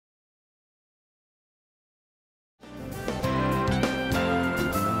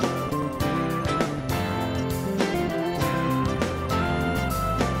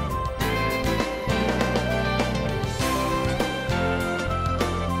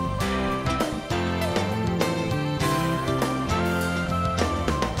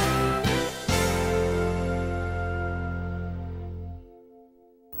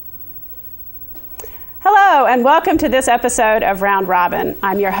and welcome to this episode of Round Robin.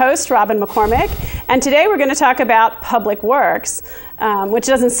 I'm your host, Robin McCormick, and today we're going to talk about public works, which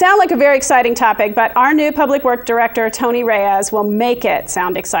doesn't sound like a very exciting topic, but our new public work director, Tony Reyes, will make it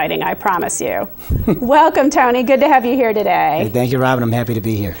sound exciting, I promise you. Welcome, Tony. Good to have you here today. Hey, thank you, Robin. I'm happy to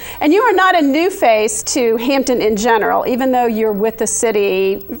be here. And you are not a new face to Hampton in general, even though you're with the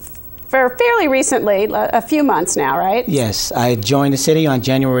city for fairly recently, a few months now, right? Yes, I joined the city on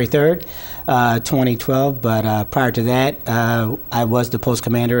January 3rd, 2012, but prior to that, I was the post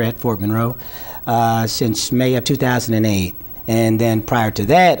commander at Fort Monroe since May of 2008. And then prior to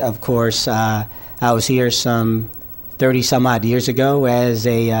that, of course, I was here some 30 some odd years ago as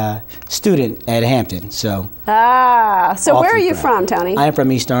a student at Hampton. So where are you from, Tony? I am from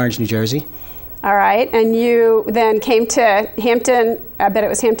East Orange, New Jersey. All right, and you then came to Hampton, I bet it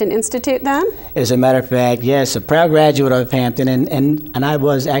was Hampton Institute then? As a matter of fact, yes, a proud graduate of Hampton, and I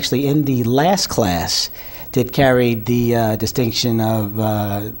was actually in the last class that carried the distinction of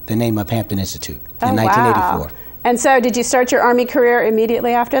the name of Hampton Institute in 1984. Wow. And so did you start your Army career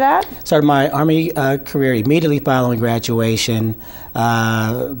immediately after that? Started my Army career immediately following graduation,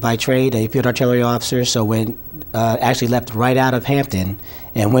 by trade a field artillery officer, so actually left right out of Hampton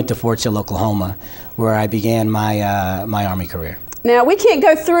and went to Fort Sill, Oklahoma, where I began my my Army career. Now, we can't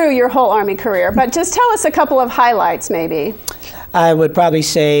go through your whole Army career, but just tell us a couple of highlights, maybe. I would probably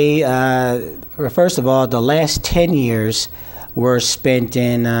say, first of all, the last 10 years were spent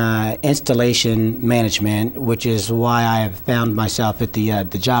in installation management, which is why I have found myself at the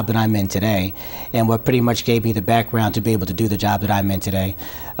job that I'm in today, and what pretty much gave me the background to be able to do the job that I'm in today.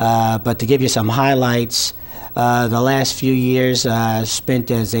 But to give you some highlights, the last few years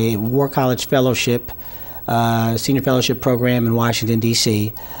spent as a War College Fellowship, senior fellowship program in Washington,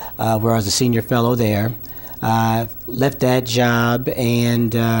 D.C., where I was a senior fellow there. Left that job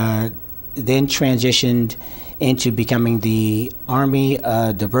and then transitioned into becoming the Army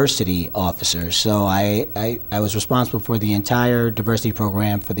diversity officer. So I was responsible for the entire diversity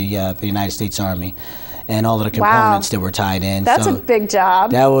program for the United States Army and all of the components that were tied in. That's a big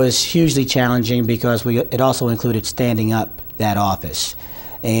job. That was hugely challenging because it also included standing up that office.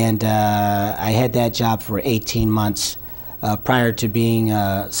 And I had that job for 18 months prior to being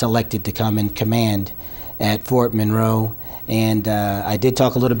selected to come in command at Fort Monroe. And I did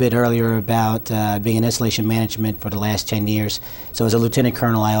talk a little bit earlier about being in installation management for the last 10 years. So as a lieutenant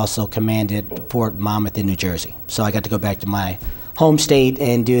colonel, I also commanded Fort Monmouth in New Jersey. So I got to go back to my home state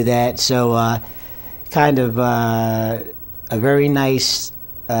and do that. So kind of a very nice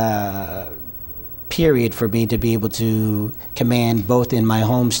period for me to be able to command both in my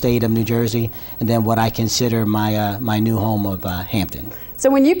home state of New Jersey and then what I consider my my new home of Hampton. So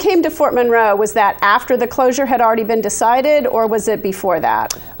when you came to Fort Monroe, was that after the closure had already been decided, or was it before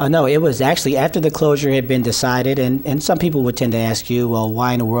that? No, it was actually after the closure had been decided, and some people would tend to ask you, well,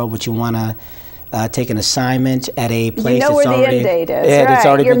 why in the world would you want to take an assignment at a place that's already... You know where the end date is, yeah, right? It's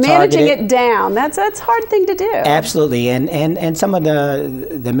already You're been managing targeted. it down. That's a hard thing to do. Absolutely, and some of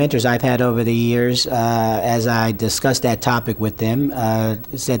the mentors I've had over the years, as I discussed that topic with them,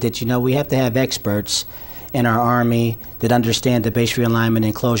 said that, we have to have experts in our Army that understand the base realignment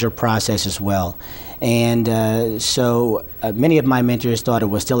and closure process as well. And so many of my mentors thought it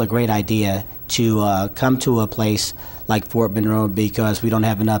was still a great idea to come to a place like Fort Monroe because we don't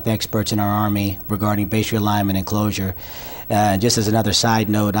have enough experts in our Army regarding base realignment and closure. Just as another side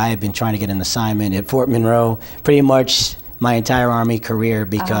note, I have been trying to get an assignment at Fort Monroe pretty much my entire Army career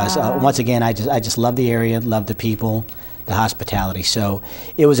because once again, I just love the area, love the people, the hospitality. So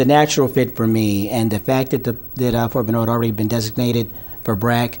it was a natural fit for me, and the fact that Fort Monroe had already been designated for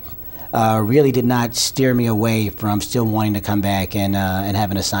BRAC really did not steer me away from still wanting to come back and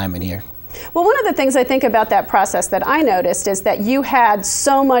have an assignment here. Well, one of the things I think about that process that I noticed is that you had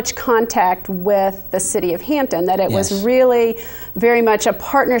so much contact with the city of Hampton that it was really very much a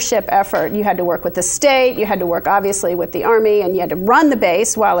partnership effort. You had to work with the state, you had to work obviously with the Army, and you had to run the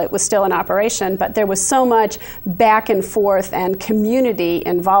base while it was still in operation, but there was so much back and forth and community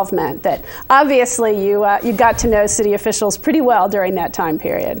involvement that obviously you got to know city officials pretty well during that time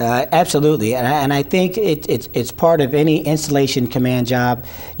period. Absolutely, and I think it's part of any installation command job.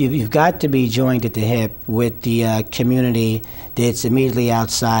 You've got to be joined at the hip with the community that's immediately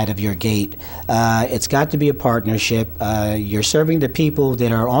outside of your gate. It's got to be a partnership. You're serving the people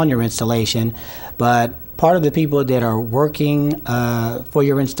that are on your installation, but part of the people that are working for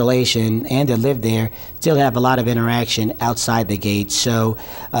your installation and that live there still have a lot of interaction outside the gate. So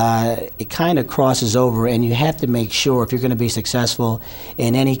it kind of crosses over, and you have to make sure if you're going to be successful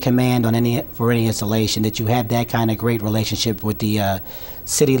in any command for any installation that you have that kind of great relationship with the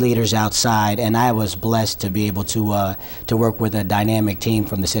city leaders outside. And I was blessed to be able to work with a dynamic team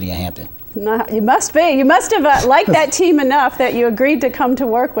from the city of Hampton. No, you must be. You must have liked that team enough that you agreed to come to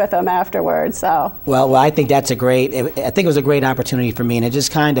work with them afterwards. So. Well, I think that's I think it was a great opportunity for me, and it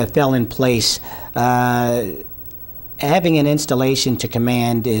just kind of fell in place. Having an installation to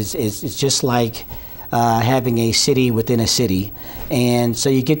command is just like having a city within a city, and so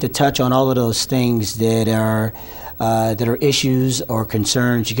you get to touch on all of those things that are issues or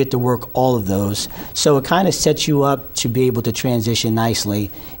concerns. You get to work all of those. So it kind of sets you up to be able to transition nicely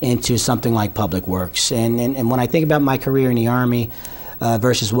into something like Public Works. And when I think about my career in the Army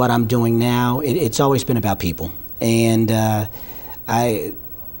versus what I'm doing now, it's always been about people. And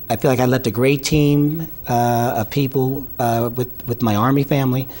I feel like I left a great team of people with my Army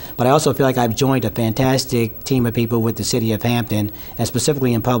family, but I also feel like I've joined a fantastic team of people with the city of Hampton, and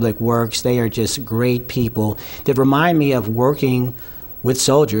specifically in Public Works. They are just great people that remind me of working with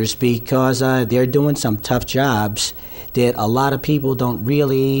soldiers, because they're doing some tough jobs that a lot of people don't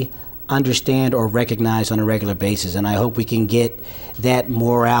really understand or recognize on a regular basis, and I hope we can get that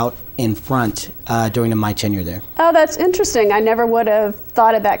more out in front during my tenure there. Oh, that's interesting. I never would have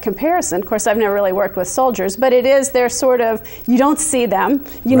thought of that comparison. Of course, I've never really worked with soldiers, but they're sort of, you don't see them.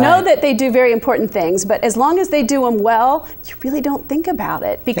 You know that they do very important things, but as long as they do them well, you really don't think about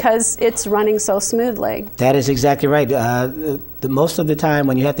it because it's running so smoothly. That is exactly right. Most of the time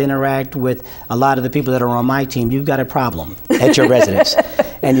when you have to interact with a lot of the people that are on my team, you've got a problem at your residence.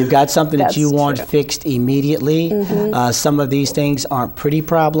 And you've got something that you want fixed immediately. Mm-hmm. Some of these things aren't pretty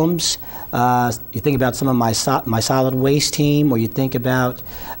problems. You think about some of my solid waste team, or you think about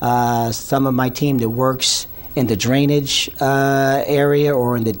some of my team that works in the drainage area,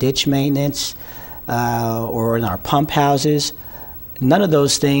 or in the ditch maintenance, or in our pump houses. None of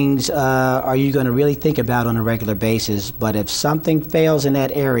those things are you going to really think about on a regular basis, but if something fails in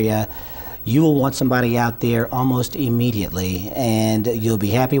that area, you will want somebody out there almost immediately, and you'll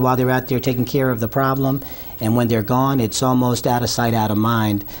be happy while they're out there taking care of the problem, and when they're gone, it's almost out of sight, out of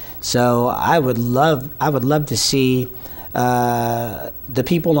mind. So I would love to see the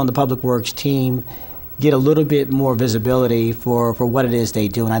people on the Public Works team get a little bit more visibility for what it is they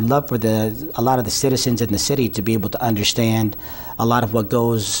do, and I'd love for a lot of the citizens in the city to be able to understand a lot of what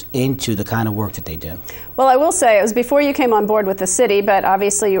goes into the kind of work that they do. Well, I will say it was before you came on board with the city, but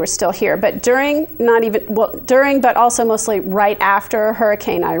obviously you were still here. But during, but also mostly right after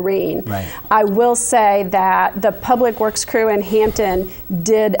Hurricane Irene, I will say that the Public Works crew in Hampton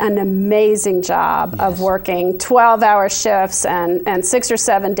did an amazing job of working 12-hour shifts and 6 or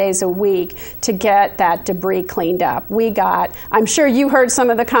 7 days a week to get that debris cleaned up. I'm sure you heard some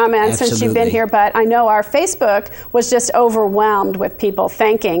of the comments since you've been here, but I know our Facebook was just overwhelmed with people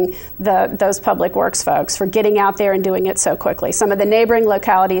thanking those Public Works folks for getting out there and doing it so quickly. Some of the neighboring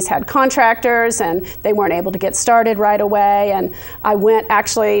localities had contractors and they weren't able to get started right away, and I went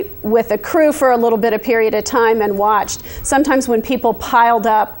actually with a crew for a little bit of period of time and watched. Sometimes when people piled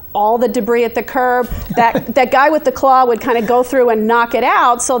up all the debris at the curb, that guy with the claw would kind of go through and knock it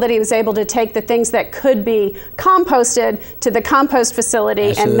out so that he was able to take the things that could be composted to the compost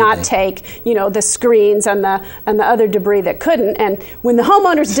facility and not take, the screens and the other debris that couldn't. And when the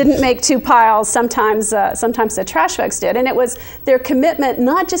homeowners didn't make two piles, sometimes the trash folks did. And it was their commitment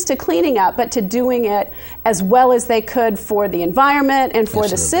not just to cleaning up, but to doing it as well as they could for the environment and for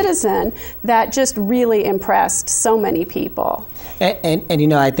the citizen that just really impressed so many people.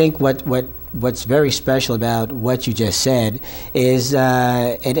 And I think what's very special about what you just said is,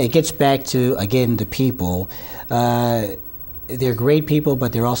 and it gets back to, again, the people. They're great people,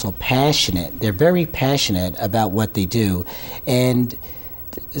 but they're also passionate. They're very passionate about what they do. And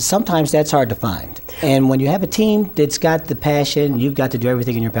sometimes that's hard to find. And when you have a team that's got the passion, you've got to do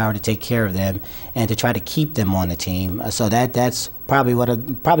everything in your power to take care of them and to try to keep them on the team. So that's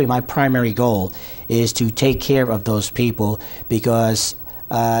probably my primary goal, is to take care of those people, because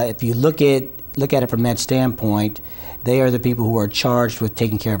if you look at it from that standpoint, they are the people who are charged with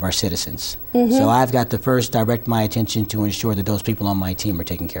taking care of our citizens. Mm-hmm. So I've got to first direct my attention to ensure that those people on my team are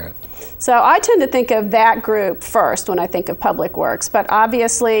taken care of. So I tend to think of that group first when I think of Public Works, but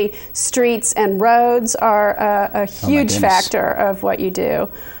obviously streets and roads are a huge factor of what you do.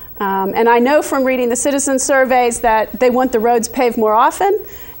 And I know from reading the citizen surveys that they want the roads paved more often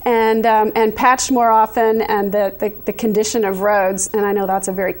and patched more often, and the condition of roads, and I know that's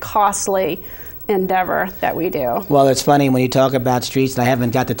a very costly endeavor that we do. Well, it's funny when you talk about streets, and I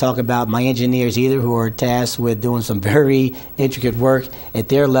haven't got to talk about my engineers either, who are tasked with doing some very intricate work at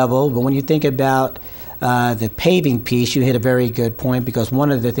their level. But when you think about the paving piece, you hit a very good point, because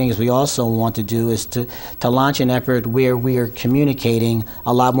one of the things we also want to do is to launch an effort where we are communicating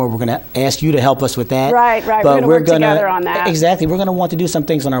a lot more. We're going to ask you to help us with that. Right. But we're going to work together on that. Exactly. We're going to want to do some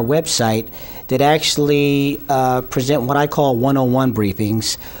things on our website that actually present what I call 101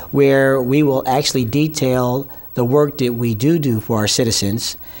 briefings, where we will actually detail the work that we do for our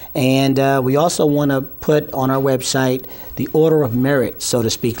citizens. And we also want to put on our website the order of merit, so to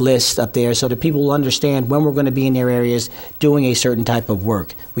speak, list up there, so that people will understand when we're going to be in their areas doing a certain type of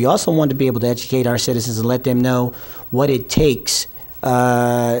work. We also want to be able to educate our citizens and let them know what it takes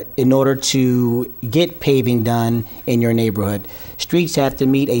in order to get paving done in your neighborhood. Streets have to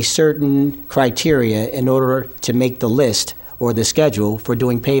meet a certain criteria in order to make the list or the schedule for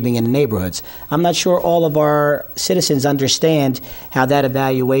doing paving in the neighborhoods. I'm not sure all of our citizens understand how that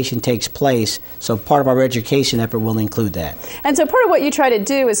evaluation takes place, so part of our education effort will include that. And so part of what you try to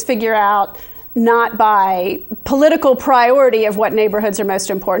do is figure out, not by political priority of what neighborhoods are most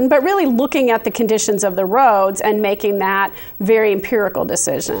important, but really looking at the conditions of the roads and making that very empirical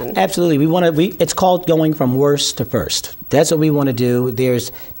decision. Absolutely. It's called going from worst to first. That's what we want to do.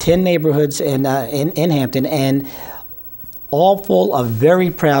 There's 10 neighborhoods in Hampton, and all full of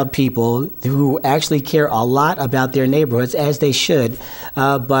very proud people who actually care a lot about their neighborhoods, as they should,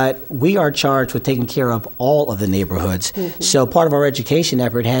 but we are charged with taking care of all of the neighborhoods. Mm-hmm. So part of our education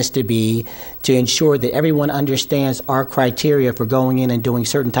effort has to be to ensure that everyone understands our criteria for going in and doing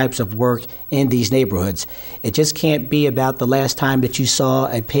certain types of work in these neighborhoods. It just can't be about the last time that you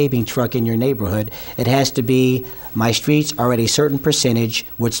saw a paving truck in your neighborhood. It has to be, my streets are at a certain percentage,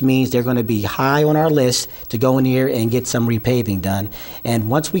 which means they're going to be high on our list to go in here and get some repaving done. And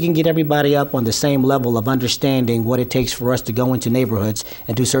once we can get everybody up on the same level of understanding what it takes for us to go into neighborhoods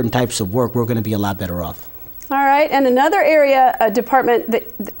and do certain types of work, we're going to be a lot better off. All right, and another area, a department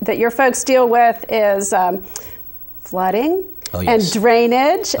that your folks deal with is flooding and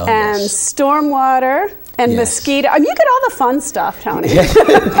drainage and stormwater and mosquito. I mean, you get all the fun stuff, Tony.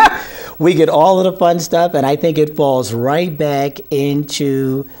 We get all of the fun stuff, and I think it falls right back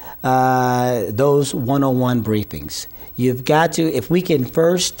into those 101 briefings. You've got to, if we can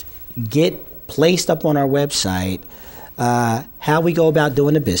first get placed up on our website how we go about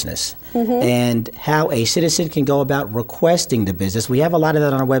doing the business, and how a citizen can go about requesting the business. We have a lot of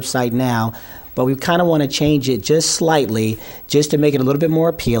that on our website now, but we kind of want to change it just slightly, just to make it a little bit more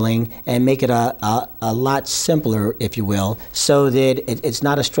appealing and make it a lot simpler, if you will, so that it's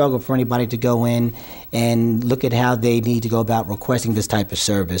not a struggle for anybody to go in and look at how they need to go about requesting this type of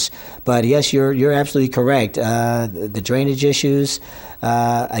service. But yes, you're absolutely correct. The drainage issues,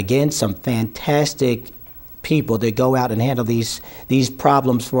 again, some fantastic people that go out and handle these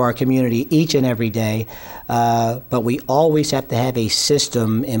problems for our community each and every day, but we always have to have a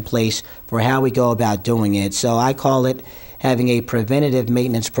system in place for how we go about doing it. So I call it having a preventative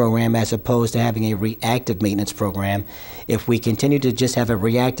maintenance program as opposed to having a reactive maintenance program. If we continue to just have a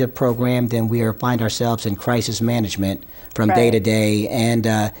reactive program, then we find ourselves in crisis management from day to day, and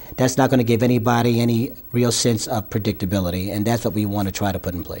that's not going to give anybody any real sense of predictability, and that's what we want to try to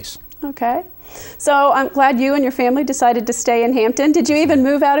put in place. Okay. So I'm glad you and your family decided to stay in Hampton. Did you even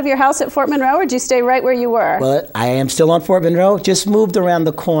move out of your house at Fort Monroe, or did you stay right where you were? Well, I am still on Fort Monroe. Just moved around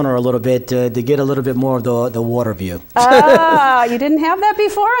the corner a little bit to get a little bit more of the water view. Ah, you didn't have that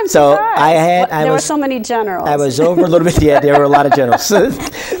before? I'm surprised. There were so many generals. I was over a little bit. Yeah, there were a lot of generals.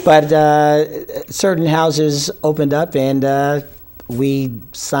 But certain houses opened up, and we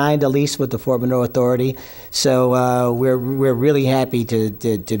signed a lease with the Fort Monroe Authority, so we're really happy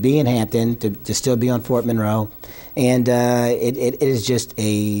to be in Hampton, to still be on Fort Monroe, and it is just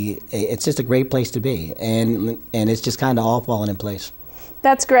it's just a great place to be, and it's just kind of all falling in place.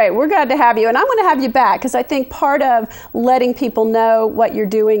 That's great. We're glad to have you, and I'm going to have you back, because I think part of letting people know what you're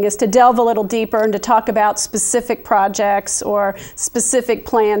doing is to delve a little deeper and to talk about specific projects or specific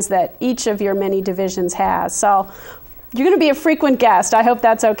plans that each of your many divisions has. So you're going to be a frequent guest. I hope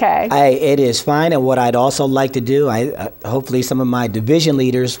that's okay. It is fine. And what I'd also like to do, hopefully some of my division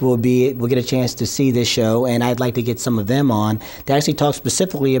leaders will get a chance to see this show, and I'd like to get some of them on to actually talk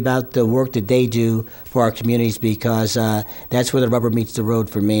specifically about the work that they do for our communities, because that's where the rubber meets the road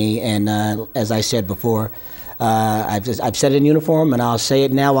for me. And as I said before, I've said it in uniform, and I'll say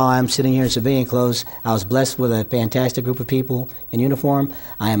it now while I'm sitting here in civilian clothes. I was blessed with a fantastic group of people in uniform.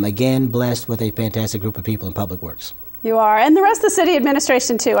 I am again blessed with a fantastic group of people in public works. You are, and the rest of the city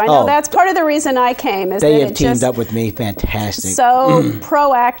administration too. I know that's part of the reason I came. Is they that have teamed up with me, fantastic. So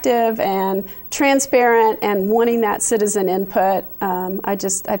proactive and transparent, and wanting that citizen input. I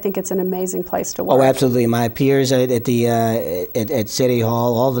think it's an amazing place to work. Oh, absolutely. My peers at City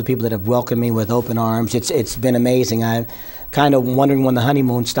Hall, all the people that have welcomed me with open arms. It's been amazing. I'm kind of wondering when the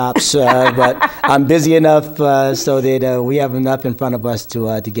honeymoon stops, but I'm busy enough so that we have enough in front of us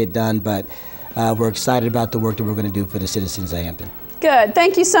to get done. But we're excited about the work that we're going to do for the citizens of Hampton. Good.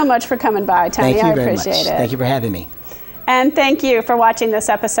 Thank you so much for coming by, Tony. Thank you very much. It. Thank you for having me. And thank you for watching this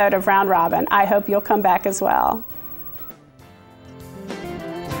episode of Round Robin. I hope you'll come back as well.